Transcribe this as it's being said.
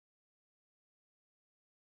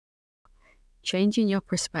changing your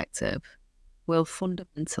perspective will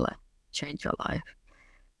fundamentally change your life.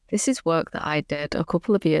 This is work that I did a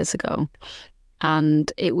couple of years ago,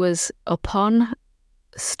 and it was upon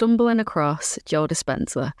stumbling across Joe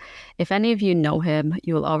Dispenza. If any of you know him,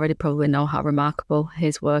 you will already probably know how remarkable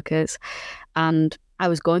his work is. And I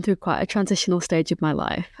was going through quite a transitional stage of my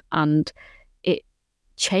life, and it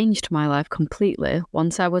changed my life completely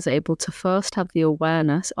once I was able to first have the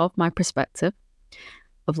awareness of my perspective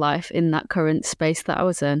of life in that current space that I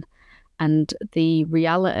was in, and the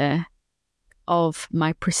reality of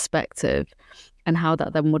my perspective and how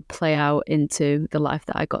that then would play out into the life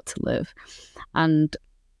that I got to live. And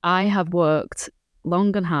I have worked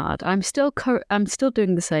long and hard. I'm still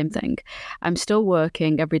doing the same thing. I'm still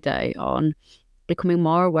working every day on becoming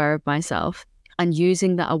more aware of myself and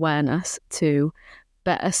using that awareness to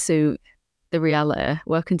better suit the reality,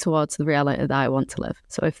 working towards the reality that I want to live.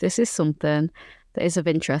 So if this is something that is of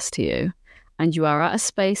interest to you, and you are at a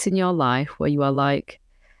space in your life where you are like,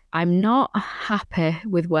 I'm not happy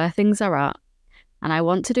with where things are at, and I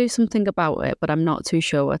want to do something about it, but I'm not too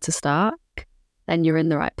sure where to start, then you're in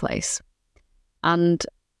the right place. And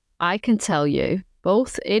I can tell you,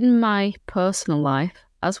 both in my personal life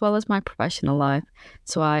as well as my professional life,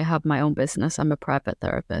 so I have my own business, I'm a private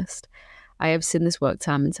therapist, I have seen this work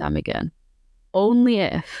time and time again. Only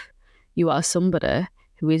if you are somebody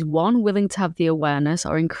who is, one, willing to have the awareness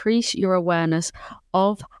or increase your awareness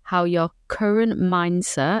of how your current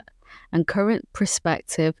mindset and current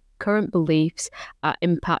perspective, current beliefs are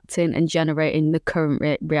impacting and generating the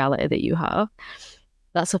current reality that you have.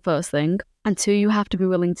 That's the first thing. And two, you have to be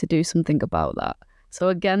willing to do something about that. So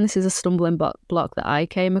again, this is a stumbling block that I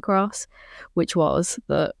came across, which was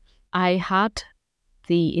that I had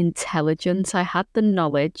the intelligence, I had the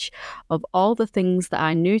knowledge of all the things that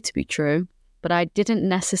I knew to be true, but I didn't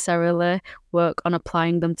necessarily work on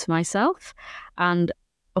applying them to myself. And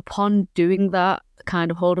upon doing that,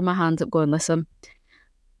 kind of holding my hands up, going, listen,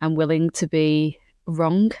 I'm willing to be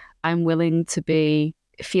wrong. I'm willing to be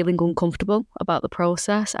feeling uncomfortable about the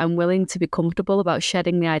process. I'm willing to be comfortable about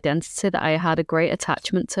shedding the identity that I had a great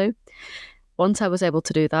attachment to. Once I was able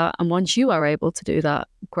to do that, and once you are able to do that,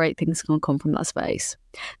 great things can come from that space.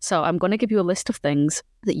 So I'm going to give you a list of things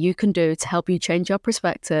that you can do to help you change your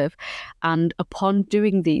perspective. And upon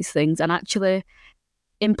doing these things and actually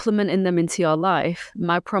implementing them into your life,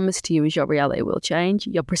 my promise to you is your reality will change,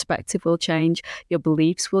 your perspective will change, your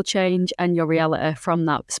beliefs will change, and your reality from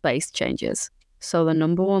that space changes. So the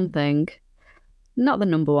number one thing, not the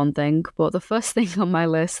number one thing, but the first thing on my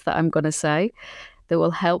list that I'm going to say that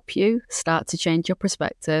will help you start to change your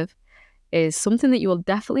perspective is something that you will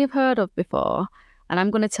definitely have heard of before. And I'm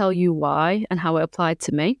going to tell you why and how it applied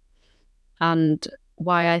to me and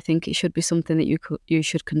why I think it should be something that you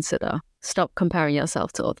should consider. Stop comparing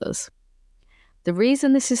yourself to others. The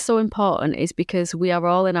reason this is so important is because we are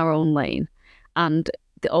all in our own lane, and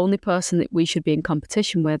the only person that we should be in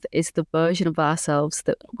competition with is the version of ourselves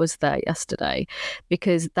that was there yesterday,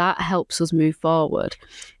 because that helps us move forward.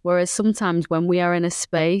 Whereas sometimes when we are in a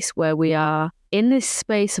space where we are in this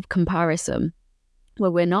space of comparison,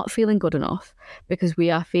 where we're not feeling good enough because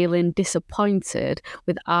we are feeling disappointed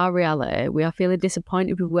with our reality, we are feeling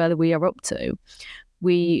disappointed with where we are up to,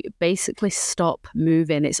 we basically stop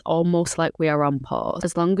moving. It's almost like we are on pause.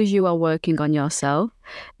 As long as you are working on yourself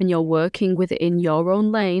and you're working within your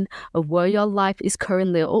own lane of where your life is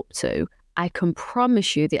currently up to, I can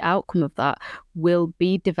promise you the outcome of that will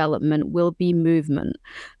be development, will be movement.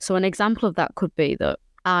 So an example of that could be that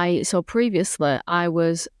previously I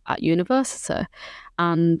was at university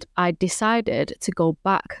and I decided to go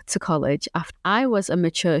back to college after I was a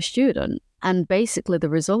mature student. And basically the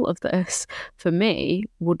result of this for me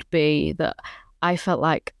would be that I felt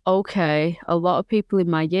like, okay, a lot of people in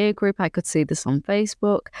my year group, I could see this on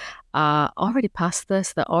Facebook, are already past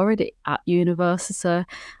this, they're already at university,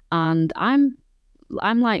 and I'm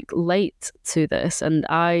like late to this, and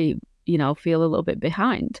I, feel a little bit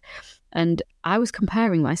behind. And I was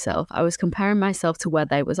comparing myself. I was comparing myself to where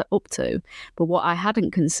they was up to. But what I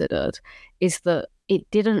hadn't considered is that it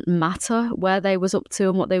didn't matter where they was up to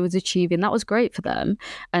and what they was achieving. That was great for them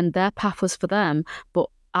and their path was for them. But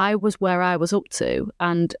I was where I was up to.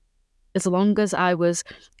 And as long as I was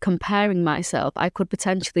comparing myself, I could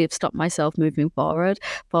potentially have stopped myself moving forward.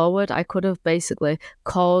 I could have basically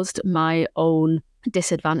caused my own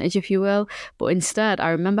disadvantage, if you will. But instead, I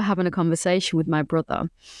remember having a conversation with my brother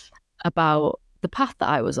about the path that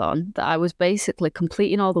I was on, that I was basically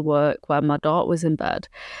completing all the work while my daughter was in bed.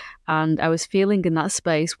 And I was feeling in that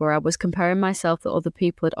space where I was comparing myself that other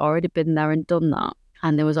people had already been there and done that.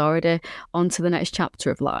 And they was already on to the next chapter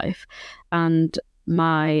of life. And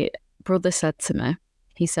my brother said to me,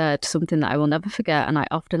 he said something that I will never forget, and I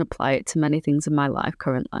often apply it to many things in my life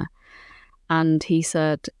currently. And he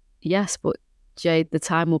said, yes, but Jade, the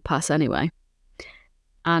time will pass anyway.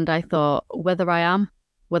 And I thought, whether I am,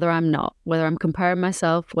 whether I'm not, whether I'm comparing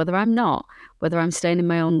myself, whether I'm not, whether I'm staying in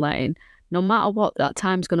my own lane, no matter what, that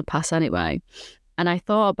time's going to pass anyway. And I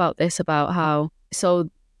thought about this, about how, so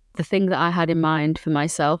the thing that I had in mind for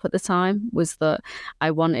myself at the time was that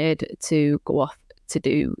I wanted to go off to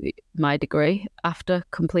do my degree after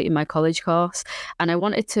completing my college course. And I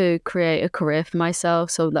wanted to create a career for myself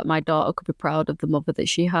so that my daughter could be proud of the mother that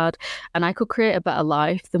she had. And I could create a better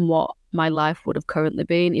life than what my life would have currently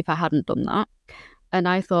been if I hadn't done that. And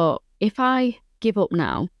I thought, if I give up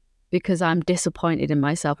now because I'm disappointed in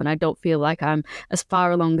myself and I don't feel like I'm as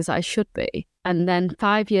far along as I should be, and then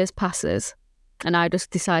 5 years passes and I just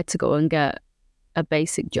decide to go and get a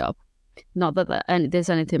basic job, not that there's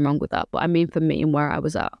anything wrong with that, but I mean for me and where I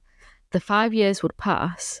was at, the 5 years would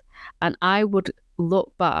pass and I would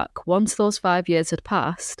look back once those 5 years had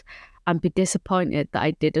passed and be disappointed that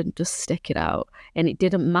I didn't just stick it out and it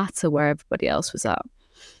didn't matter where everybody else was at.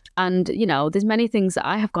 And, you know, there's many things that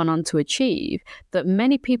I have gone on to achieve that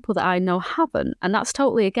many people that I know haven't. And that's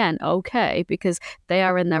totally, again, okay, because they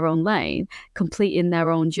are in their own lane, completing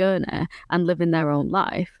their own journey and living their own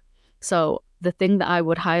life. So the thing that I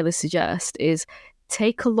would highly suggest is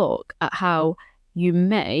take a look at how you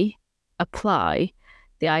may apply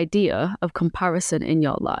the idea of comparison in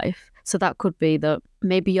your life. So that could be that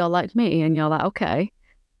maybe you're like me and you're like, okay,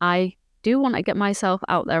 I do want to get myself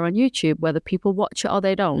out there on YouTube, whether people watch it or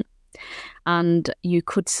they don't. And you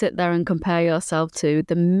could sit there and compare yourself to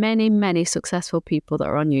the many, many successful people that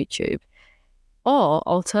are on YouTube. Or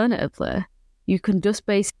alternatively, you can just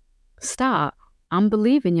basically start and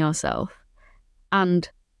believe in yourself and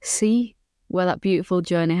see where that beautiful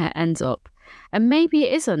journey ends up. And maybe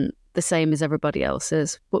it isn't the same as everybody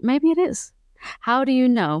else's, but maybe it is. How do you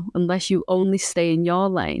know unless you only stay in your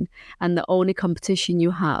lane and the only competition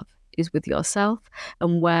you have is with yourself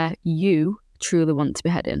and where you truly want to be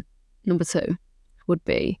heading? Number 2 would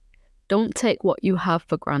be, don't take what you have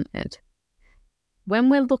for granted. When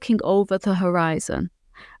we're looking over the horizon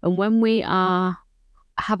and when we have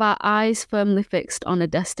our eyes firmly fixed on a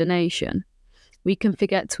destination, we can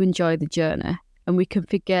forget to enjoy the journey and we can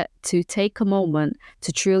forget to take a moment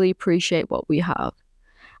to truly appreciate what we have.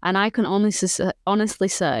 And I can honestly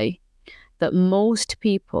say that most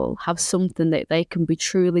people have something that they can be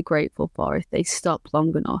truly grateful for if they stop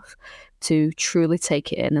long enough to truly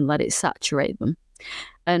take it in and let it saturate them.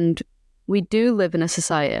 And we do live in a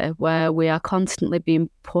society where we are constantly being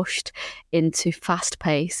pushed into fast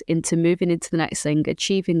pace, into moving into the next thing,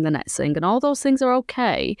 achieving the next thing. And all those things are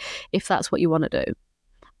okay if that's what you want to do.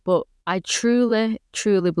 But I truly,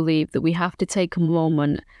 truly believe that we have to take a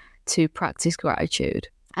moment to practice gratitude.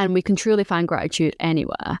 And we can truly find gratitude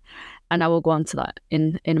anywhere. And I will go on to that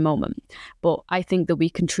in a moment. But I think that we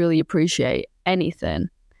can truly appreciate anything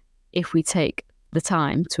if we take the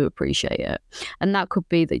time to appreciate it. And that could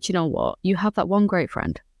be that, you know what, you have that one great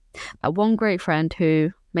friend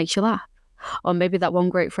who makes you laugh. Or maybe that one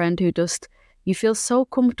great friend who just you feel so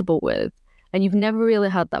comfortable with and you've never really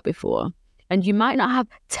had that before. And you might not have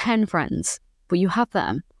 10 friends, but you have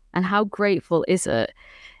them. And how grateful is it?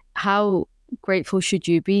 How grateful should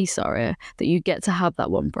you be, that you get to have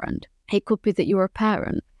that one friend? It could be that you're a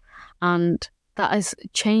parent and that has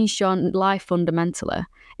changed your life fundamentally.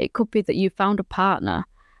 It could be that you found a partner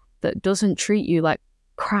that doesn't treat you like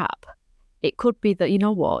crap. It could be that, you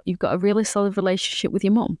know what, you've got a really solid relationship with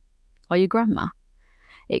your mum or your grandma.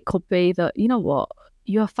 It could be that, you know what,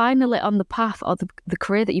 you're finally on the path or the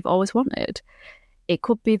career that you've always wanted. It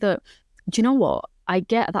could be that, do you know what, I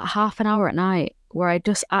get that half an hour at night where I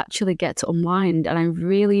just actually get to unwind and I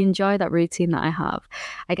really enjoy that routine that I have.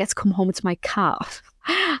 I get to come home to my cat.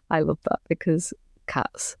 I love that because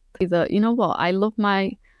cats. You know what? I love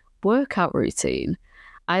my workout routine.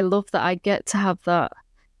 I love that I get to have that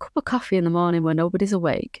cup of coffee in the morning when nobody's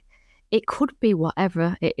awake. It could be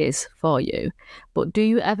whatever it is for you, but do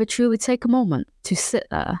you ever truly take a moment to sit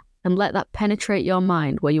there and let that penetrate your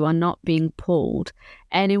mind where you are not being pulled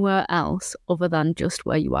anywhere else other than just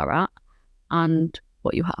where you are at and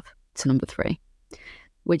what you have? To number 3,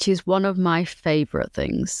 which is one of my favorite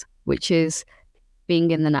things, which is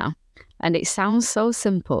being in the now. And it sounds so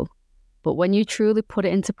simple, but when you truly put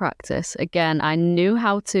it into practice, again, I knew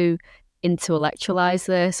how to intellectualize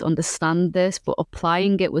this, understand this, but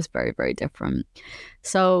applying it was very, very different.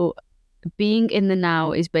 So being in the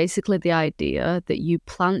now is basically the idea that you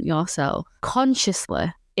plant yourself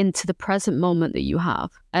consciously into the present moment that you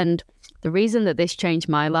have. And The reason that this changed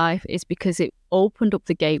my life is because it opened up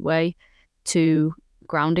the gateway to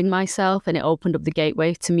grounding myself, and it opened up the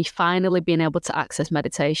gateway to me finally being able to access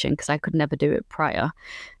meditation, because I could never do it prior,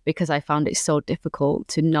 because I found it so difficult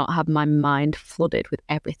to not have my mind flooded with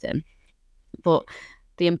everything. But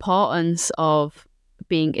the importance of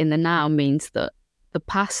being in the now means that the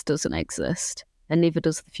past doesn't exist, and neither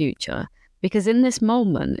does the future, because in this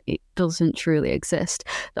moment, it doesn't truly exist.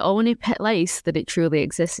 The only place that it truly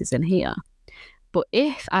exists is in here. But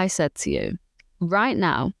if I said to you, right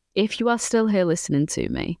now, if you are still here listening to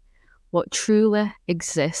me, what truly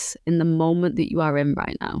exists in the moment that you are in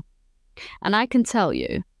right now? And I can tell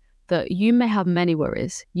you that you may have many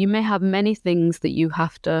worries. You may have many things that you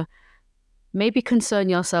have to maybe concern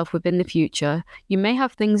yourself with in the future. You may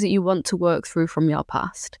have things that you want to work through from your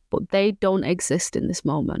past, but they don't exist in this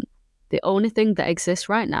moment. The only thing that exists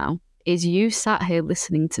right now is you sat here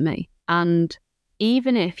listening to me. And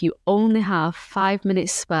even if you only have 5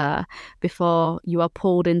 minutes spare before you are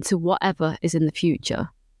pulled into whatever is in the future,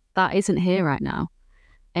 that isn't here right now.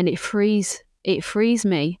 And it frees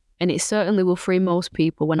me, and it certainly will free most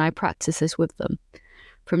people when I practice this with them,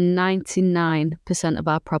 from 99% of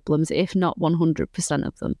our problems, if not 100%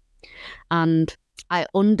 of them. And I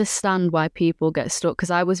understand why people get stuck,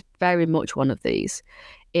 because I was very much one of these,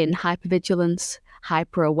 in hypervigilance,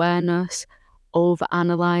 hyper-awareness,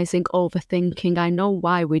 over-analysing, overthinking. I know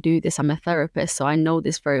why we do this. I'm a therapist, so I know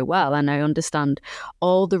this very well, and I understand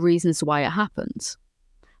all the reasons why it happens.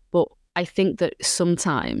 But I think that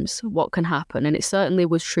sometimes what can happen, and it certainly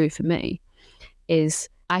was true for me, is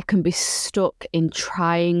I can be stuck in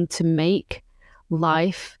trying to make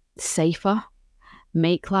life safer,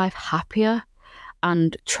 make life happier,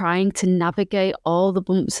 and trying to navigate all the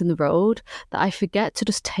bumps in the road, that I forget to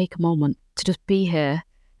just take a moment, to just be here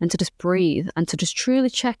and to just breathe and to just truly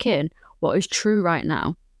check in what is true right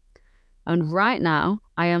now. And right now,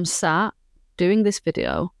 I am sat doing this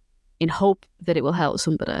video in hope that it will help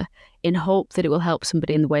somebody, in hope that it will help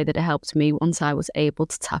somebody in the way that it helped me once I was able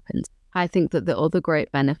to tap in. I think that the other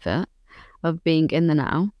great benefit of being in the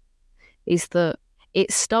now is that it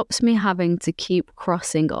stops me having to keep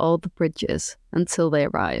crossing all the bridges until they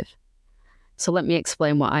arrive. So let me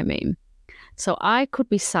explain what I mean. So I could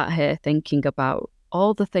be sat here thinking about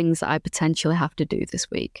all the things that I potentially have to do this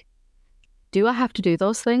week. Do I have to do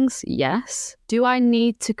those things? Yes. Do I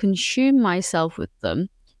need to consume myself with them?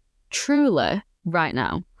 Truly, right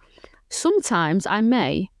now. Sometimes I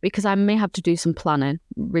may, because I may have to do some planning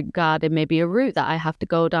regarding maybe a route that I have to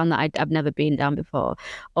go down that I've never been down before,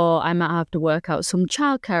 or I might have to work out some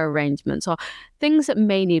childcare arrangements or things that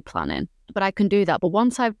may need planning. But I can do that. But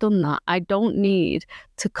once I've done that, I don't need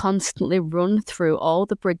to constantly run through all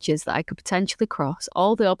the bridges that I could potentially cross,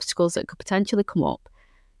 all the obstacles that could potentially come up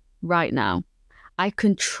right now. I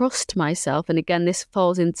can trust myself. And again, this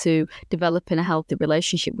falls into developing a healthy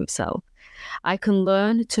relationship with self. I can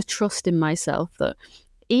learn to trust in myself that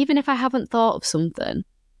even if I haven't thought of something,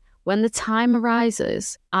 when the time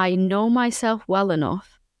arises, I know myself well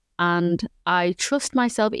enough and I trust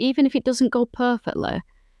myself, even if it doesn't go perfectly,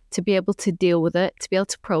 to be able to deal with it, to be able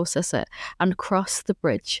to process it and cross the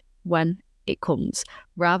bridge when it comes,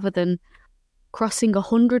 rather than crossing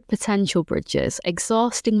 100 potential bridges,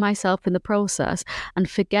 exhausting myself in the process and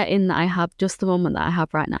forgetting that I have just the moment that I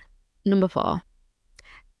have right now. Number 4.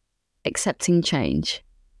 Accepting change.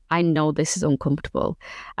 I know this is uncomfortable,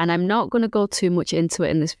 and I'm not going to go too much into it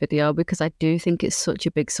in this video because I do think it's such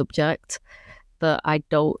a big subject that I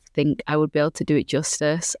don't think I would be able to do it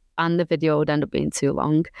justice, and the video would end up being too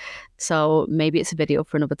long. So maybe it's a video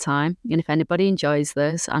for another time, and if anybody enjoys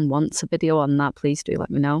this and wants a video on that, please do let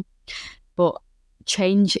me know. But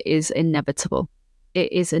change is inevitable.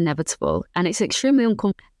 It is inevitable, and it's extremely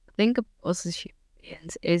uncomfortable. The thing of us as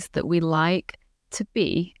humans is that we like to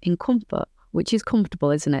be in comfort, which is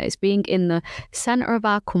comfortable, isn't it? It's being in the center of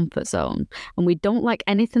our comfort zone, and we don't like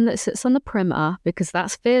anything that sits on the perimeter because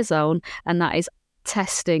that's fear zone, and that is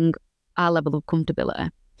testing our level of comfortability.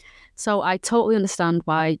 So I totally understand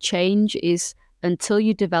why change is, until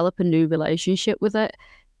you develop a new relationship with it,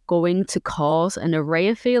 going to cause an array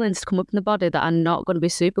of feelings to come up in the body that are not going to be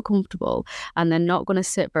super comfortable, and they're not going to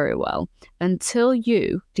sit very well until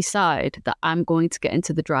you decide that I'm going to get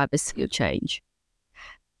into the driver's seat of change.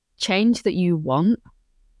 Change that you want,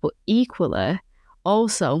 but equally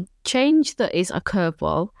also change that is a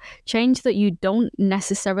curveball, change that you don't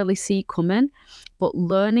necessarily see coming, but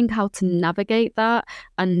learning how to navigate that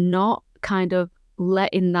and not kind of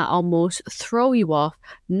letting that almost throw you off,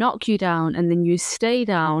 knock you down, and then you stay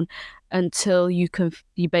down until you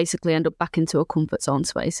basically end up back into a comfort zone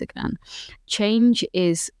space again. Change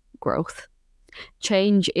is growth.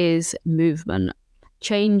 Change is movement.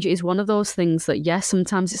 Change is one of those things that, yes,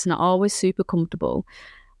 sometimes it's not always super comfortable,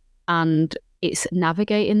 and it's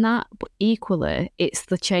navigating that, but equally, it's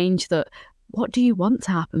the change that, what do you want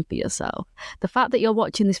to happen for yourself? The fact that you're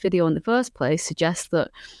watching this video in the first place suggests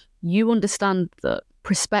that you understand that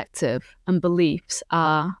perspective and beliefs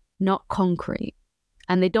are not concrete,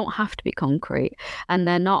 and they don't have to be concrete, and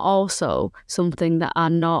they're not also something that are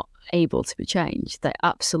not able to be changed. They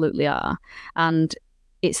absolutely are. And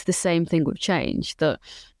it's the same thing with change, that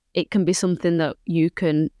it can be something that you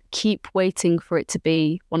can keep waiting for it to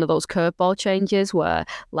be one of those curveball changes where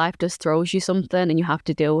life just throws you something and you have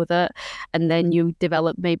to deal with it. And then you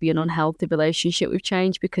develop maybe an unhealthy relationship with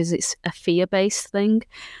change because it's a fear-based thing.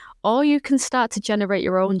 Or you can start to generate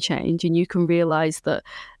your own change, and you can realize that,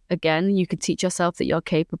 again, you can teach yourself that you're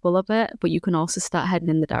capable of it, but you can also start heading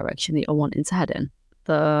in the direction that you're wanting to head in.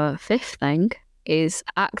 The fifth thing is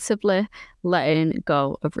actively letting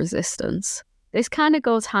go of resistance. This kind of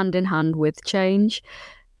goes hand in hand with change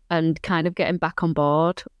and kind of getting back on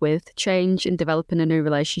board with change and developing a new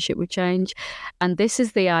relationship with change. And this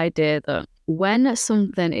is the idea that when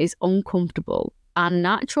something is uncomfortable, our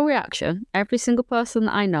natural reaction, every single person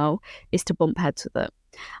that I know, is to bump heads with it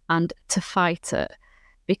and to fight it,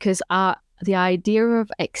 because the idea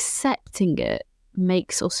of accepting it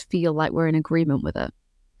makes us feel like we're in agreement with it.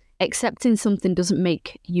 Accepting something doesn't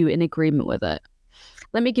make you in agreement with it.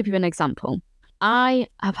 Let me give you an example. I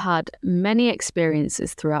have had many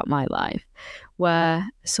experiences throughout my life where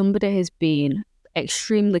somebody has been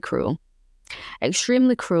extremely cruel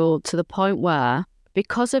to the point where,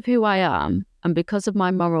 because of who I am and because of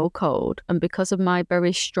my moral code and because of my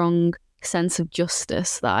very strong sense of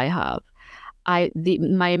justice that I have,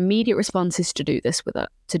 my immediate response is to do this with it,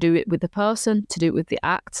 to do it with the person, to do it with the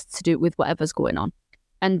act, to do it with whatever's going on.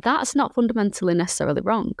 And that's not fundamentally necessarily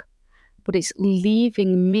wrong, but it's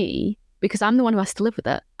leaving me, because I'm the one who has to live with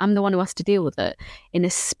it, I'm the one who has to deal with it, in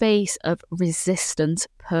a space of resistance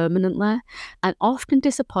permanently, and often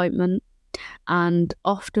disappointment and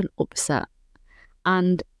often upset.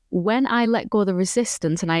 And when I let go of the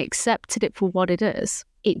resistance and I accepted it for what it is,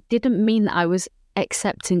 it didn't mean that I was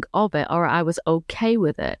accepting of it or I was okay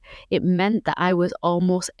with it. It meant that I was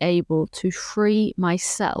almost able to free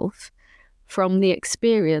myself from the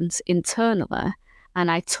experience internally,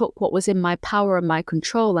 and I took what was in my power and my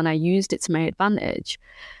control and I used it to my advantage,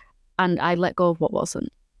 and I let go of what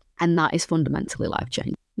wasn't. And that is fundamentally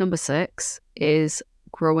life-changing. Number 6 is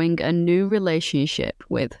growing a new relationship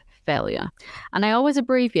with failure. And I always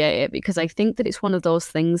abbreviate it because I think that it's one of those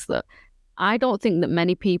things that I don't think that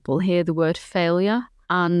many people hear the word failure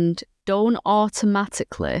and don't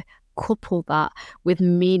automatically couple that with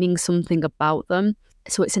meaning something about them.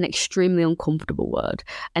 So it's an extremely uncomfortable word,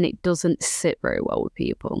 and it doesn't sit very well with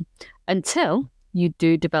people until you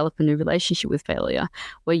do develop a new relationship with failure,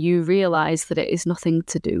 where you realize that it is nothing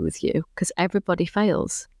to do with you, because everybody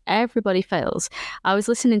fails. Everybody fails. I was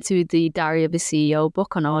listening to the Diary of a CEO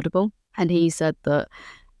book on Audible, and he said that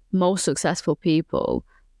most successful people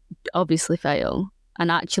obviously fail, and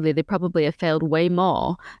actually they probably have failed way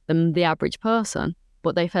more than the average person,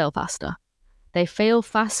 but they fail faster. They fail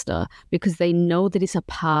faster because they know that it's a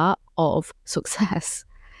part of success.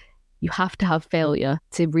 You have to have failure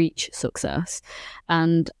to reach success.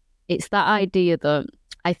 And it's that idea that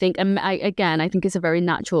I think, and I think it's a very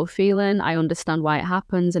natural feeling. I understand why it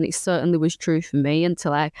happens, and it certainly was true for me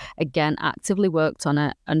until I, again, actively worked on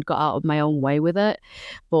it and got out of my own way with it.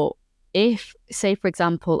 But if, say, for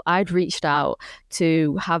example, I'd reached out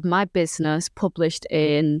to have my business published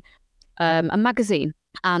in a magazine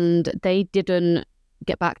and they didn't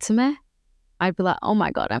get back to me, I'd be like, oh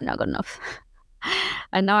my God, I'm not good enough.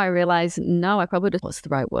 And now I realize, no, I probably just, what's the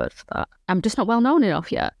right word for that? I'm just not well known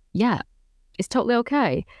enough yet. Yeah, it's totally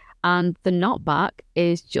okay. And the not back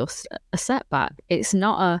is just a setback. It's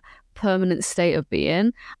not a permanent state of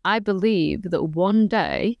being. I believe that one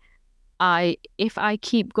day, if I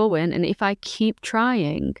keep going and if I keep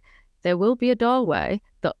trying, there will be a doorway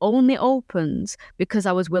that only opens because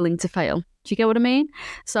I was willing to fail. Do you get what I mean?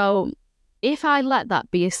 So if I let that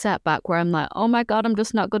be a setback where I'm like, oh my God, I'm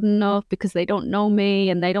just not good enough because they don't know me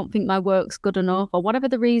and they don't think my work's good enough, or whatever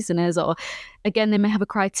the reason is, or again, they may have a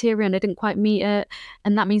criteria and I didn't quite meet it,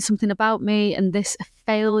 and that means something about me, and this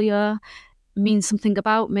failure means something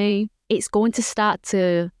about me, it's going to start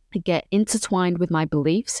to get intertwined with my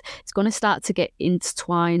beliefs. It's going to start to get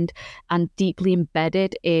intertwined and deeply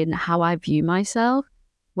embedded in how I view myself,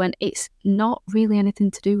 when it's not really anything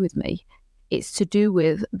to do with me. It's to do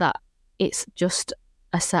with that it's just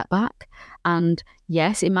a setback. And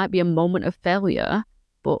yes, it might be a moment of failure,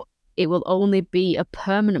 but it will only be a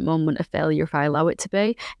permanent moment of failure if I allow it to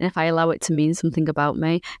be, and if I allow it to mean something about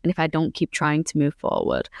me, and if I don't keep trying to move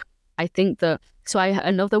forward. I think that,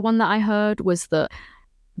 another one that I heard was that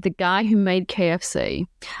the guy who made KFC,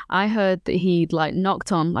 I heard that he'd like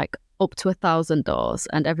knocked on like up to 1,000 doors,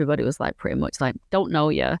 and everybody was like pretty much like, don't know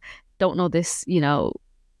you, don't know this,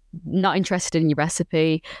 not interested in your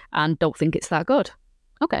recipe, and don't think it's that good.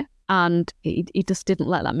 Okay. And he just didn't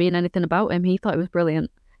let that mean anything about him. He thought it was brilliant.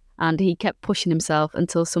 And he kept pushing himself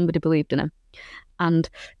until somebody believed in him. And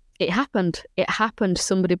it happened.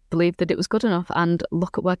 Somebody believed that it was good enough. And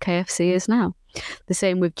look at where KFC is now. The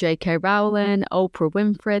same with J.K. Rowling, Oprah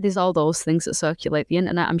Winfrey. There's all those things that circulate the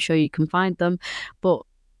internet. I'm sure you can find them. But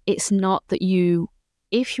it's not that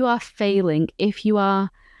if you are failing, if you are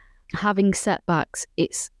having setbacks,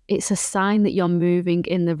 it's a sign that you're moving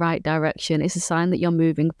in the right direction. It's a sign that you're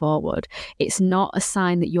moving forward. It's not a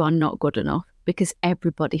sign that you are not good enough, because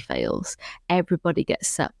everybody fails. Everybody gets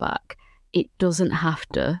set back. It doesn't have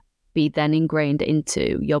to be then ingrained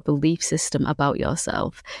into your belief system about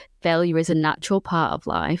yourself. Failure is a natural part of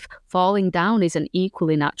life. Falling down is an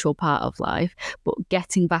equally natural part of life, but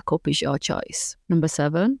getting back up is your choice. Number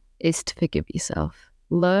 7 is to forgive yourself.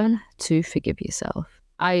 Learn to forgive yourself.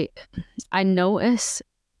 I notice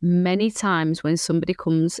many times when somebody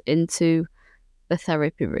comes into the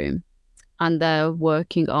therapy room and they're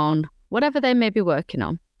working on whatever they may be working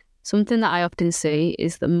on, something that I often see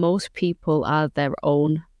is that most people are their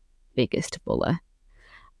own biggest bully,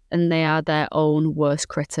 and they are their own worst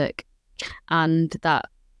critic. And that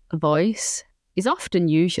voice is often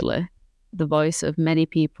usually the voice of many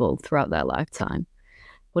people throughout their lifetime.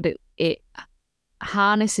 But it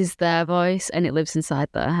harnesses their voice and it lives inside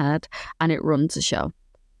their head and it runs the show.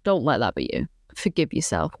 Don't let that be you. Forgive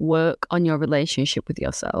yourself. Work on your relationship with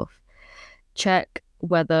yourself. Check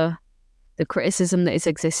whether the criticism that is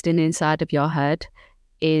existing inside of your head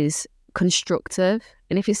is constructive.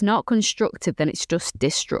 And if it's not constructive, then it's just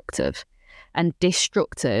destructive. And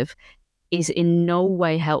destructive is in no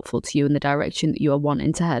way helpful to you in the direction that you are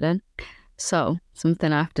wanting to head in. So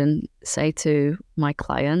something I often say to my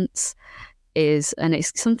clients is, and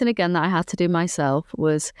it's something again that I had to do myself,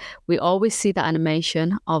 was we always see that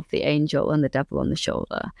animation of the angel and the devil on the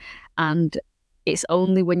shoulder. And it's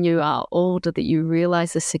only when you are older that you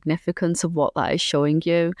realize the significance of what that is showing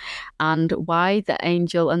you and why the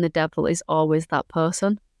angel and the devil is always that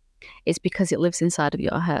person. It's because it lives inside of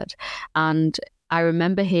your head. And I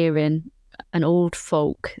remember hearing an old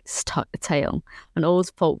folk's tale,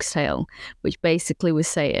 which basically was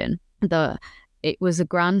saying that it was a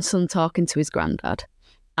grandson talking to his granddad,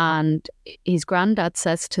 and his granddad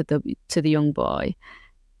says to the young boy,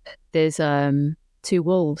 "There's 2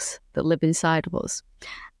 wolves that live inside of us,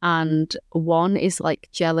 and one is like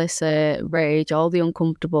jealous, rage, all the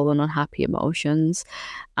uncomfortable and unhappy emotions,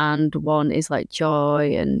 and one is like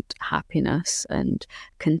joy and happiness and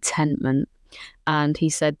contentment." And he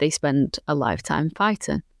said they spend a lifetime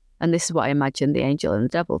fighting. And this is what I imagine the angel and the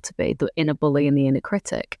devil to be, the inner bully and the inner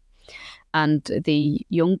critic. And the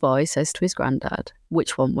young boy says to his granddad,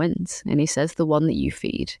 "Which one wins?" And he says, "The one that you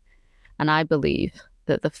feed." And I believe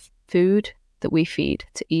that the food that we feed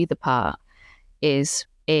to either part is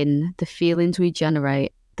in the feelings we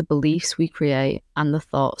generate, the beliefs we create, and the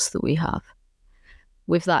thoughts that we have.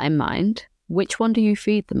 With that in mind, which one do you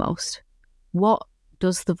feed the most? What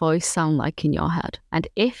does the voice sound like in your head? And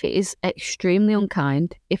if it is extremely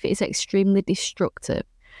unkind, if it is extremely destructive,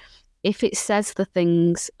 if it says the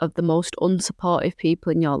things of the most unsupportive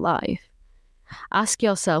people in your life, ask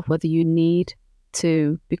yourself whether you need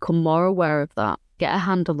to become more aware of that, get a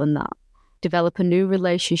handle on that, develop a new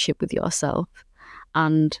relationship with yourself,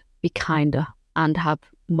 and be kinder and have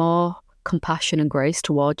more compassion and grace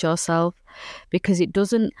towards yourself, because it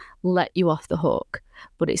doesn't let you off the hook,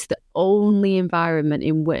 but it's the only environment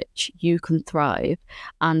in which you can thrive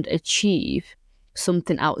and achieve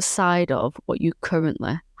something outside of what you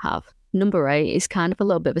currently have. Number 8 is kind of a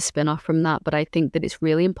little bit of a spin-off from that, but I think that it's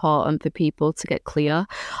really important for people to get clear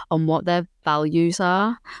on what their values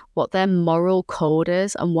are, what their moral code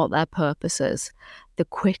is, and what their purpose is. The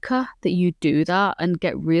quicker that you do that and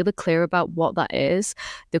get really clear about what that is,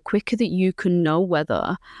 the quicker that you can know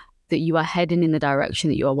whether that you are heading in the direction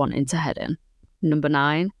that you are wanting to head in. Number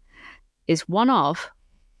 9 is one of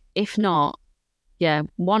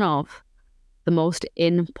the most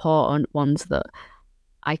important ones that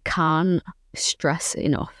I can't stress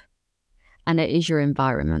enough, and it is your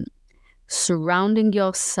environment. Surrounding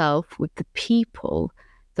yourself with the people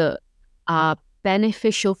that are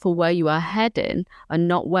beneficial for where you are heading and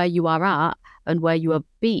not where you are at and where you have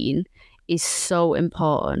been is so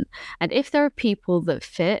important. And if there are people that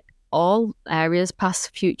fit all areas,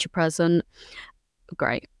 past, future, present,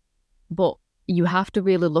 great. But you have to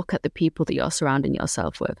really look at the people that you're surrounding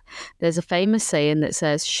yourself with. There's a famous saying that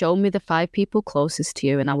says, show me the 5 people closest to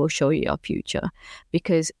you and I will show you your future.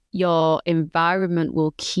 Because your environment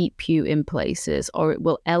will keep you in places, or it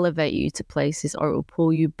will elevate you to places, or it will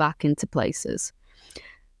pull you back into places.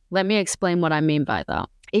 Let me explain what I mean by that.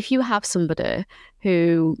 If you have somebody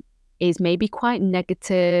who is maybe quite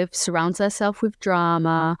negative, surrounds themselves with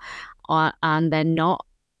drama, and they're not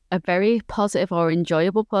a very positive or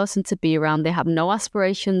enjoyable person to be around, they have no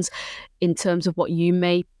aspirations in terms of what you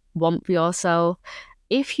may want for yourself.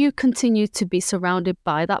 If you continue to be surrounded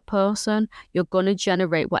by that person, you're going to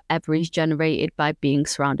generate whatever is generated by being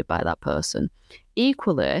surrounded by that person.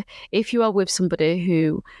 Equally, if you are with somebody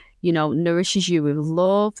who, you know, nourishes you with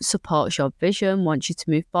love, supports your vision, wants you to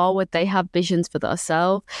move forward, they have visions for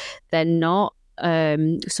themselves, they're not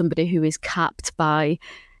somebody who is capped by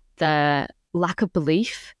their lack of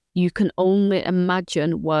belief. You can only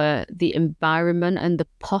imagine where the environment and the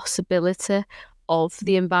possibility of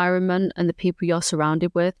the environment and the people you're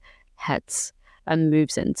surrounded with heads and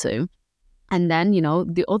moves into. And then, you know,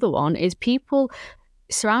 the other one is people,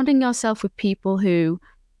 surrounding yourself with people who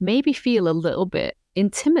maybe feel a little bit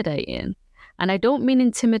intimidating. And I don't mean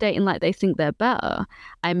intimidating like they think they're better.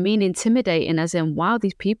 I mean intimidating as in, wow,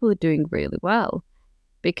 these people are doing really well,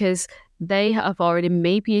 because they have already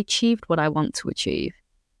maybe achieved what I want to achieve.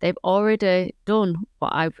 They've already done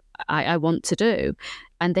what I want to do.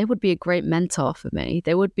 And they would be a great mentor for me.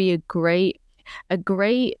 They would be a great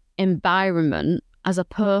environment as a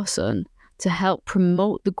person to help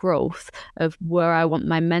promote the growth of where I want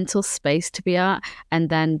my mental space to be at, and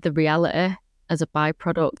then the reality as a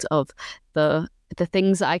byproduct of the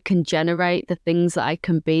things that I can generate, the things that I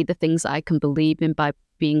can be, the things that I can believe in by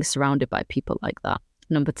being surrounded by people like that.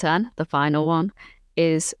 Number 10, the final one,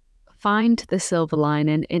 is find the silver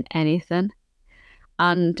lining in anything.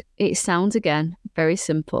 And it sounds, again, very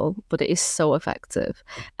simple, but it is so effective,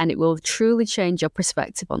 and it will truly change your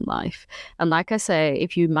perspective on life. And like I say,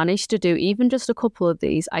 if you manage to do even just a couple of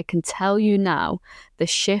these, I can tell you now, the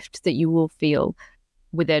shift that you will feel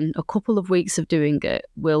within a couple of weeks of doing it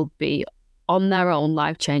will be on their own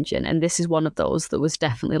life-changing. And this is one of those that was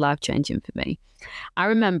definitely life-changing for me. I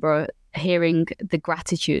remember hearing the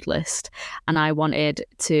gratitude list and I wanted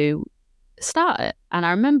to start it. And I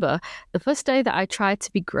remember the first day that I tried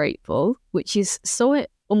to be grateful, which is so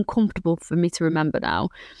uncomfortable for me to remember now,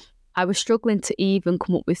 I was struggling to even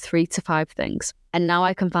come up with 3 to 5 things. And now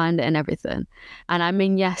I can find it in everything. And I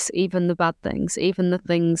mean, yes, even the bad things, even the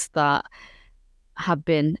things that have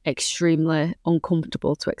been extremely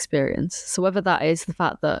uncomfortable to experience. So whether that is the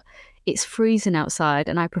fact that it's freezing outside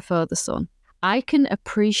and I prefer the sun, I can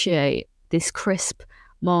appreciate this crisp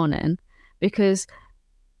morning because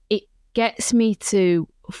it gets me to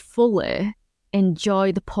fully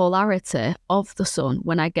enjoy the polarity of the sun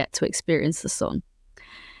when I get to experience the sun.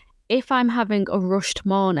 If I'm having a rushed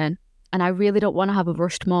morning, and I really don't want to have a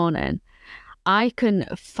rushed morning, I can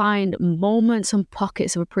find moments and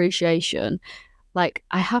pockets of appreciation. Like,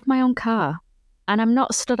 I have my own car and I'm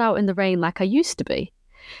not stood out in the rain like I used to be,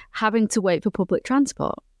 having to wait for public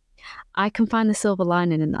transport. I can find the silver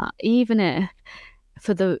lining in that, even if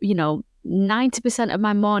for the, 90% of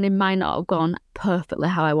my morning might not have gone perfectly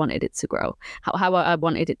how I wanted it to grow, how I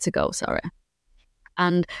wanted it to go, sorry.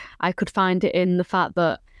 And I could find it in the fact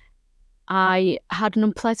that I had an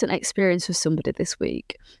unpleasant experience with somebody this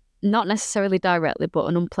week. Not necessarily directly, but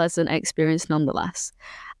an unpleasant experience nonetheless.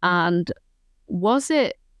 And was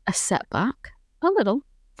it a setback? A little.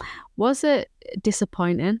 Was it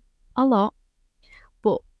disappointing? A lot.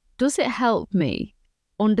 But does it help me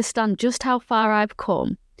understand just how far I've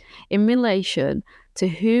come in relation to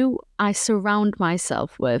who I surround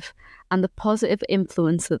myself with and the positive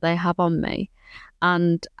influence that they have on me,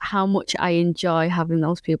 and how much I enjoy having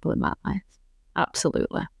those people in my life?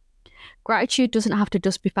 Absolutely. Gratitude doesn't have to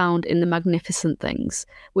just be found in the magnificent things,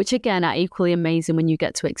 which again are equally amazing when you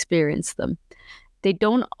get to experience them. They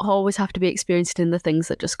don't always have to be experienced in the things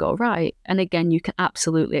that just go right. And again, you can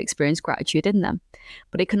absolutely experience gratitude in them.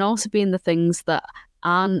 But it can also be in the things that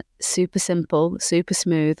aren't super simple, super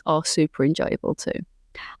smooth, or super enjoyable too.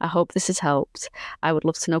 I hope this has helped. I would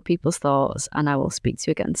love to know people's thoughts, and I will speak to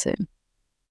you again soon.